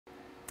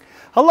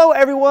Hello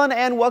everyone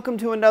and welcome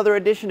to another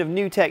edition of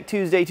New Tech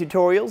Tuesday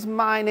Tutorials.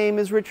 My name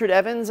is Richard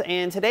Evans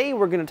and today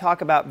we're going to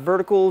talk about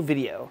vertical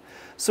video.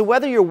 So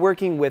whether you're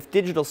working with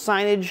digital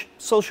signage,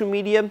 social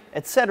media,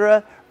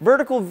 etc.,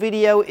 vertical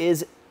video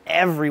is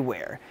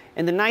everywhere.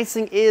 And the nice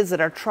thing is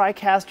that our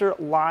TriCaster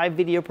live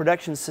video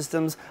production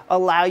systems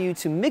allow you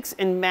to mix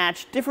and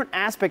match different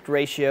aspect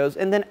ratios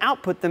and then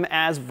output them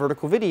as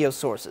vertical video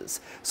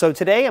sources. So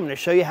today I'm going to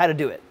show you how to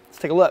do it. Let's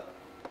take a look.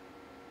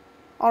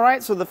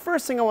 Alright, so the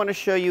first thing I want to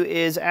show you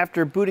is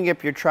after booting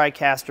up your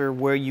TriCaster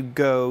where you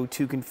go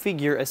to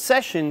configure a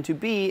session to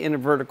be in a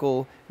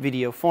vertical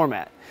video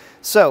format.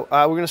 So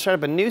we're going to start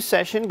up a new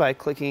session by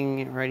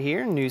clicking right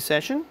here, New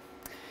Session.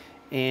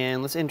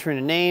 And let's enter in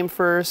a name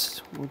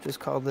first. We'll just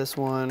call this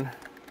one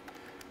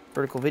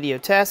Vertical Video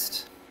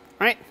Test.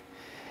 Alright,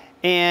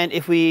 and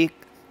if we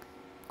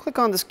click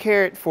on this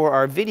caret for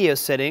our video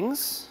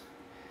settings,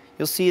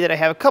 you'll see that I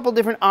have a couple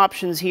different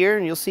options here,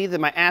 and you'll see that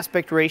my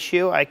aspect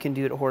ratio, I can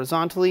do it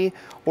horizontally,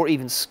 or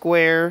even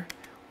square,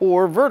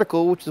 or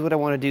vertical, which is what I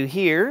want to do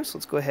here. So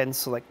let's go ahead and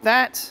select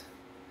that.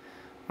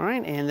 All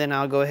right, and then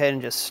I'll go ahead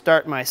and just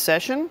start my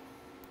session.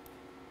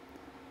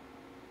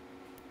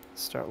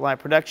 Start live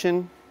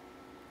production.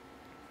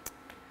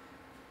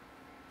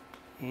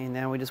 And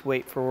now we just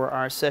wait for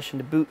our session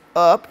to boot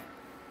up.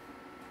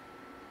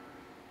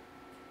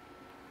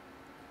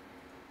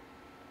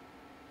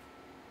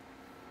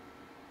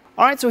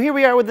 Alright, so here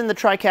we are within the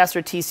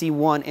TriCaster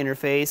TC1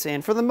 interface,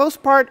 and for the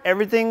most part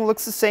everything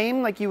looks the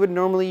same like you would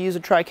normally use a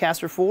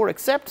TriCaster for,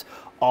 except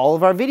all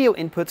of our video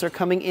inputs are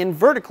coming in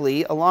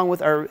vertically along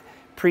with our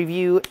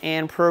preview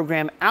and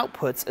program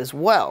outputs as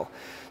well.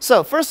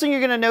 So first thing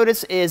you're going to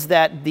notice is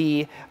that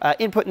the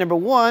input number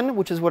 1,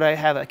 which is what I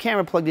have a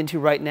camera plugged into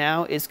right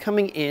now, is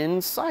coming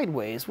in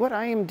sideways. What,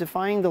 I am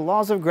defying the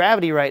laws of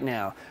gravity right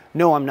now?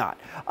 No, I'm not,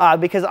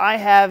 because I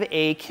have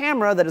a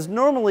camera that is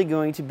normally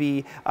going to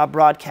be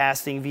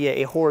broadcasting via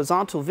a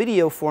horizontal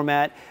video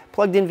format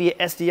plugged in via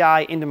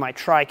SDI into my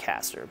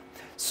TriCaster.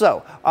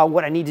 So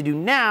what I need to do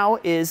now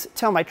is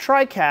tell my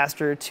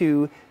TriCaster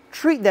to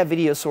treat that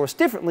video source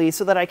differently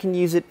so that I can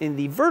use it in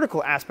the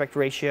vertical aspect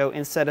ratio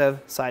instead of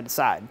side to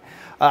side.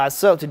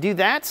 So to do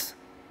that,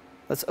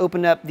 let's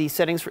open up the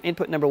settings for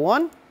input number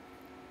 1,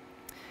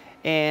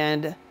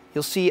 and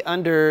you'll see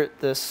under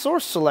the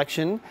source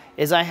selection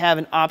is I have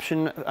an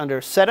option under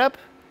setup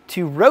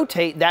to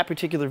rotate that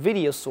particular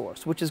video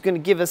source, which is going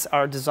to give us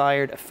our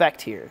desired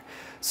effect here.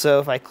 So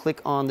if I click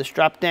on this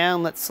drop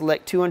down, let's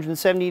select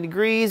 270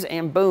 degrees,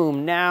 and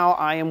boom, now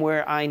I am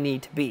where I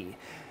need to be.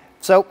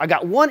 So I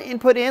got one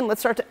input in,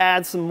 let's start to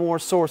add some more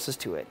sources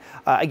to it.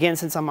 Again,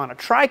 since I'm on a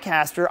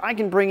TriCaster, I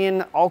can bring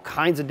in all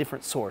kinds of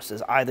different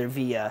sources, either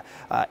via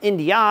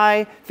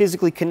NDI,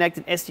 physically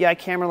connected SDI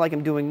camera like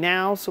I'm doing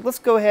now. So let's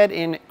go ahead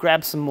and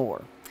grab some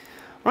more.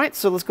 All right,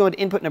 so let's go into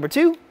input number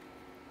 2.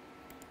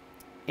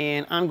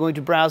 And I'm going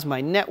to browse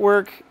my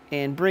network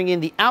and bring in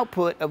the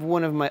output of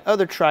one of my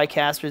other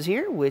TriCasters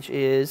here, which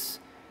is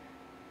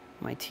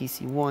my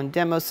TC1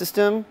 demo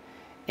system.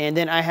 And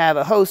then I have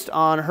a host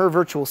on her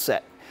virtual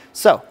set.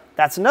 So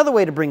that's another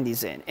way to bring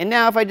these in. And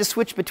now if I just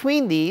switch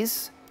between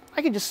these,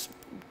 I can just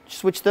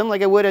switch them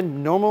like I would a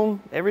normal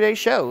everyday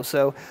show.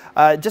 So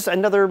just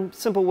another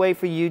simple way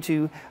for you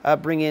to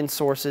bring in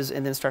sources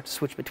and then start to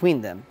switch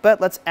between them.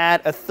 But let's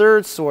add a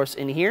third source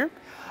in here.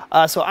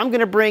 So I'm going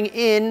to bring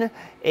in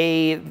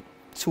a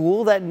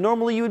tool that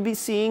normally you would be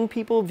seeing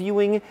people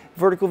viewing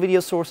vertical video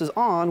sources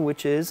on,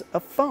 which is a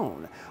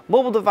phone.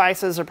 Mobile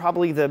devices are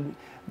probably the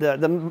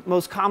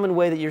most common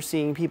way that you're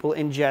seeing people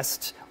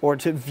ingest or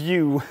to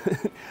view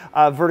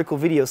vertical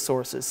video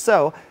sources.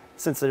 So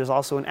since there's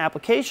also an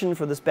application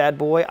for this bad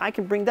boy, I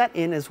can bring that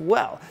in as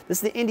well.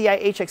 This is the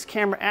NDI HX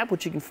camera app,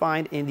 which you can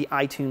find in the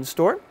iTunes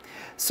store.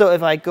 So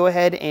if I go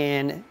ahead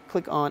and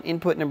click on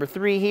input number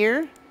 3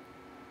 here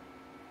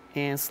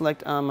and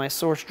select on my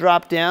source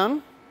drop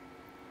down,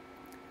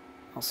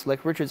 I'll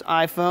select Richard's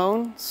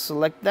iPhone,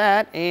 select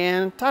that,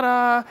 and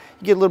ta-da!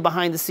 You get a little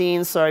behind the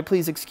scenes. Sorry,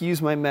 please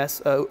excuse my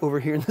mess over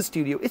here in the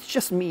studio. It's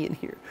just me in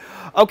here.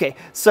 Okay,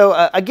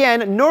 so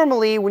again,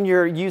 normally when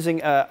you're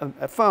using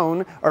a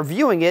phone or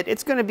viewing it,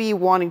 it's going to be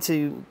wanting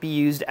to be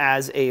used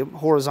as a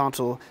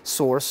horizontal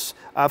source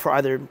for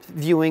either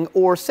viewing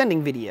or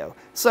sending video.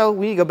 So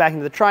we need to go back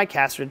into the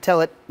TriCaster to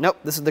tell it, nope,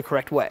 this is the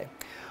correct way.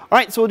 All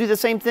right, so we'll do the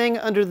same thing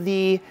under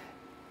the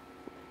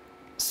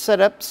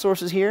setup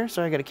sources here.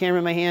 Sorry, I got a camera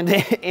in my hand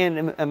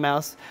and a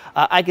mouse.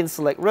 I can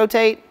select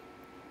rotate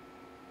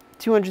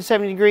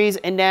 270 degrees,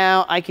 and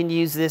now I can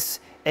use this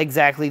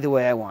exactly the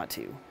way I want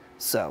to.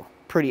 So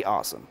pretty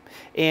awesome.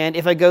 And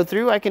if I go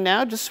through, I can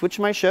now just switch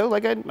my show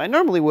like I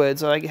normally would.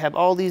 So I have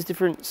all these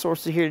different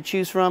sources here to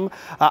choose from.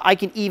 I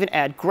can even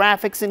add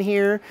graphics in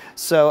here.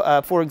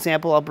 So for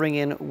example, I'll bring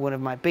in one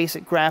of my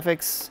basic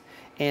graphics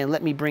and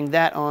let me bring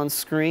that on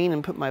screen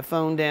and put my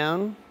phone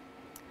down.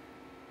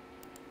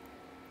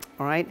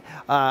 All right,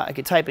 I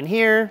could type in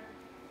here,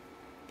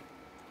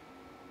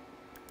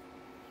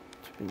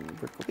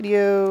 vertical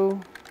video,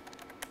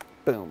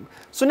 Boom.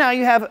 So now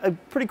you have a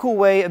pretty cool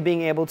way of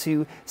being able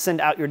to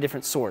send out your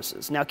different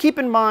sources. Now keep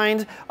in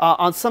mind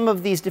on some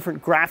of these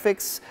different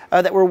graphics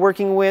that we're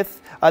working with,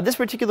 this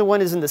particular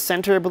one is in the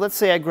center, but let's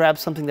say I grab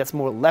something that's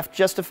more left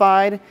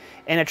justified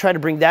and I try to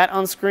bring that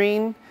on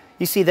screen.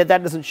 You see that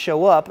that doesn't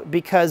show up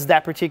because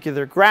that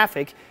particular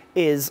graphic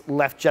is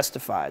left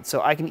justified.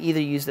 So I can either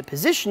use the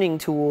positioning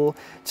tool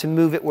to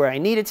move it where I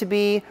need it to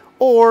be,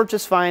 or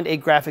just find a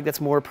graphic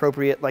that's more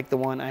appropriate like the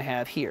one I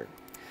have here.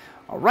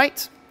 All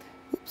right.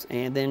 Oops,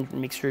 and then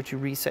make sure to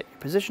reset your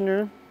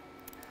positioner.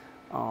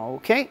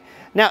 Okay.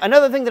 Now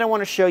another thing that I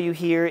want to show you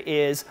here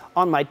is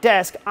on my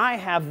desk I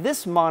have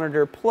this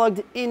monitor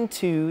plugged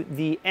into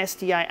the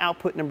SDI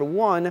output number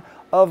 1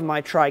 of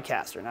my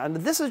TriCaster. Now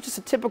this is just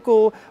a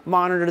typical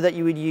monitor that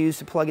you would use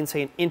to plug in,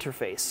 say, an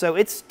interface. So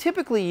it's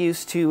typically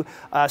used to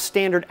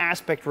standard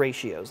aspect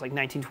ratios like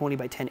 1920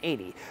 by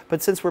 1080.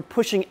 But since we're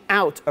pushing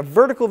out a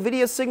vertical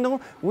video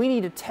signal, we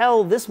need to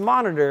tell this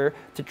monitor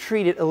to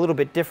treat it a little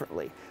bit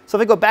differently. So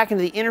if I go back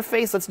into the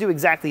interface, let's do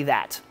exactly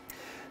that.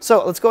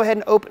 So let's go ahead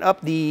and open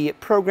up the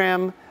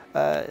program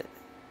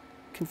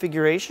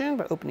configuration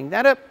by opening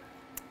that up.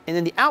 And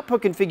then the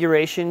output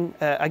configuration,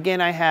 again,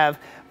 I have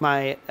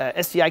my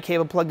SDI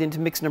cable plugged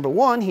into mix number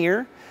 1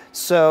 here.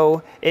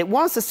 So it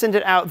wants to send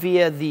it out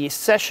via the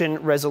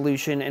session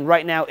resolution, and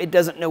right now it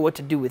doesn't know what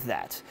to do with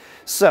that.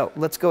 So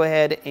let's go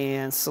ahead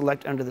and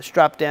select under this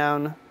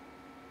drop-down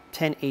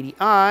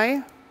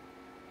 1080i.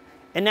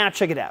 And now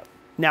check it out.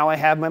 Now I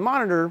have my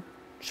monitor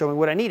showing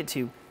what I need it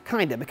to,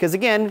 kind of, because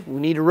again,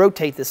 we need to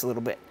rotate this a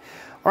little bit.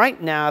 All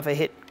right, now if I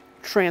hit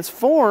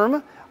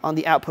transform on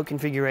the output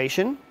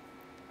configuration,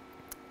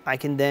 I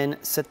can then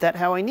set that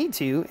how I need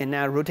to, and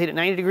now rotate it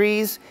 90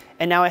 degrees,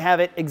 and now I have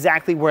it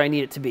exactly where I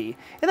need it to be.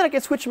 And then I can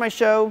switch my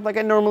show like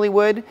I normally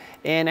would,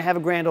 and I have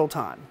a grand old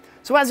time.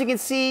 So as you can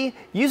see,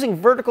 using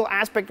vertical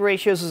aspect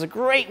ratios is a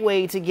great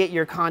way to get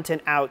your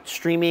content out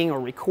streaming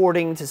or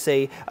recording to,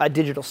 say,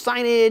 digital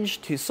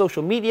signage, to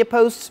social media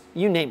posts,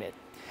 you name it.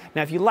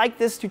 Now, if you like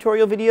this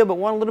tutorial video but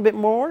want a little bit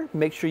more,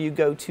 make sure you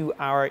go to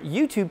our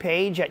YouTube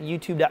page at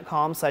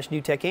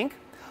youtube.com/newtechinc.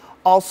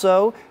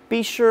 Also,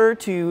 be sure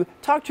to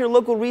talk to your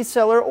local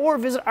reseller or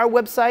visit our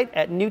website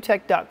at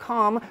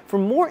newtek.com for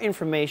more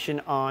information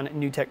on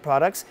NewTek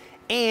products.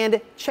 And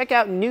check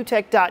out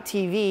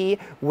newtek.tv,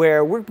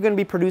 where we're going to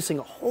be producing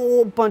a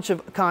whole bunch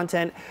of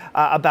content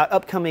about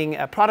upcoming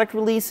product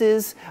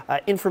releases,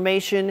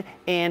 information,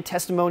 and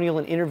testimonial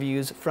and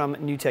interviews from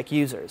NewTek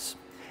users.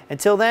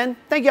 Until then,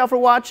 thank you all for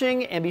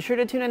watching, and be sure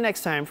to tune in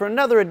next time for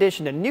another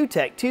edition of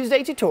NewTek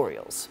Tuesday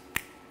Tutorials.